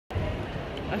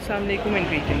Assalamu alaikum and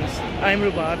greetings. I am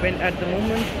Rubab and at the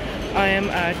moment I am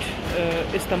at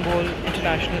Istanbul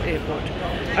International Airport.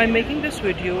 I'm making this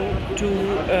video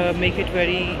to make it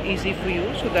very easy for you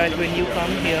so that when you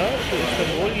come here to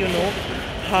Istanbul you know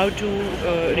how to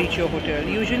reach your hotel.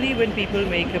 Usually when people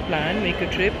make a plan, make a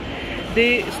trip,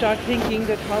 they start thinking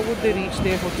that how would they reach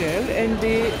their hotel, and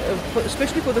they,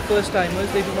 especially for the first timers,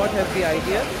 they do not have the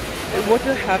idea what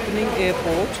a happening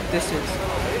airport this is.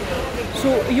 So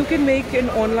you can make an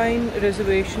online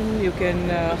reservation, you can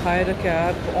hire a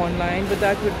cab online, but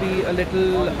that would be a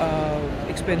little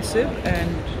expensive and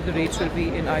the rates will be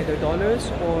in either dollars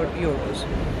or euros.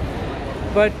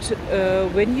 But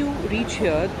when you reach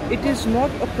here, it is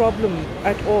not a problem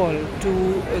at all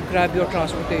to grab your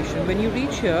transportation. When you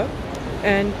reach here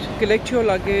and collect your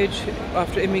luggage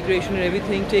after immigration and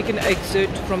everything, take an exit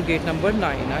from gate number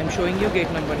 9. I'm showing you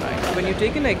gate number 9. When you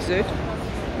take an exit,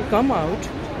 you come out,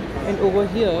 and over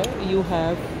here you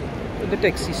have the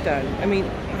taxi stand. I mean,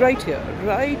 right here,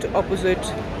 right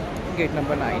opposite gate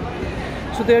number 9.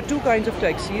 So there are two kinds of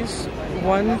taxis.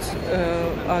 Ones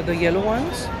are the yellow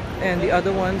ones and the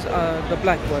other ones are the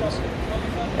black ones.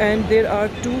 And there are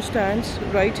two stands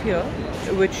right here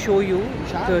which show you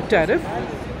the tariff.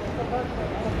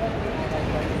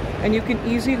 And you can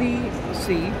easily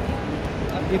see,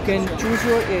 you can choose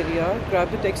your area, grab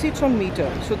the taxi. It's on meter,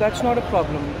 so that's not a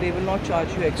problem. They will not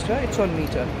charge you extra, it's on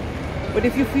meter. But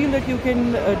if you feel that you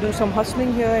can do some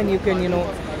hustling here and you can,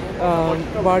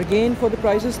 bargain for the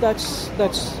prices, that's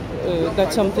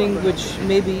something which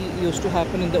maybe used to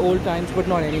happen in the old times, but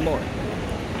not anymore.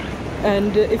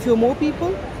 And if you're more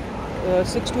people,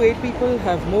 6 to 8 people,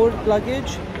 have more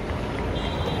luggage.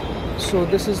 So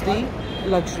this is the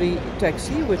luxury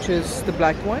taxi, which is the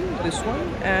black one, this one,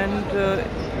 and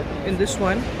in this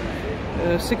one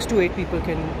 6 to 8 people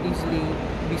can easily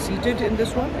be seated in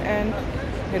this one, and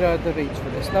here are the rates for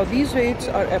this. Now these rates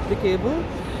are applicable,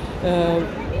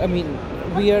 I mean,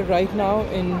 we are right now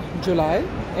in July,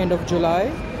 end of July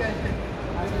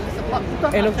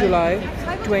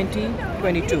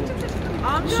 2022.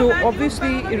 So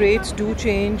obviously rates do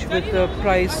change with the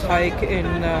price hike in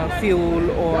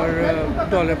fuel or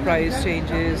dollar price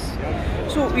changes.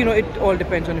 So it all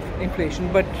depends on inflation.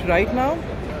 But right now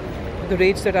the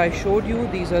rates that I showed you,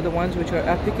 these are the ones which are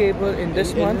applicable in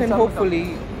this month and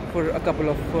hopefully for a couple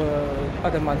of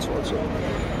other months also.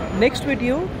 Next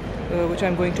video which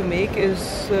I'm going to make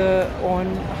is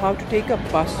on how to take a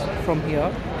bus from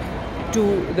here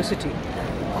to the city,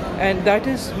 and that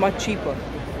is much cheaper.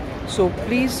 So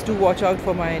please do watch out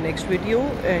for my next video,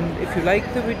 and if you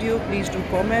like the video, please do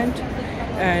comment,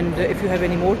 and if you have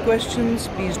any more questions,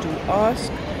 please do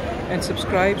ask and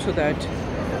subscribe so that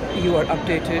you are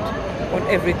updated on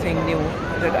everything new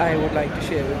that I would like to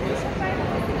share with you.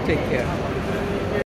 Take care.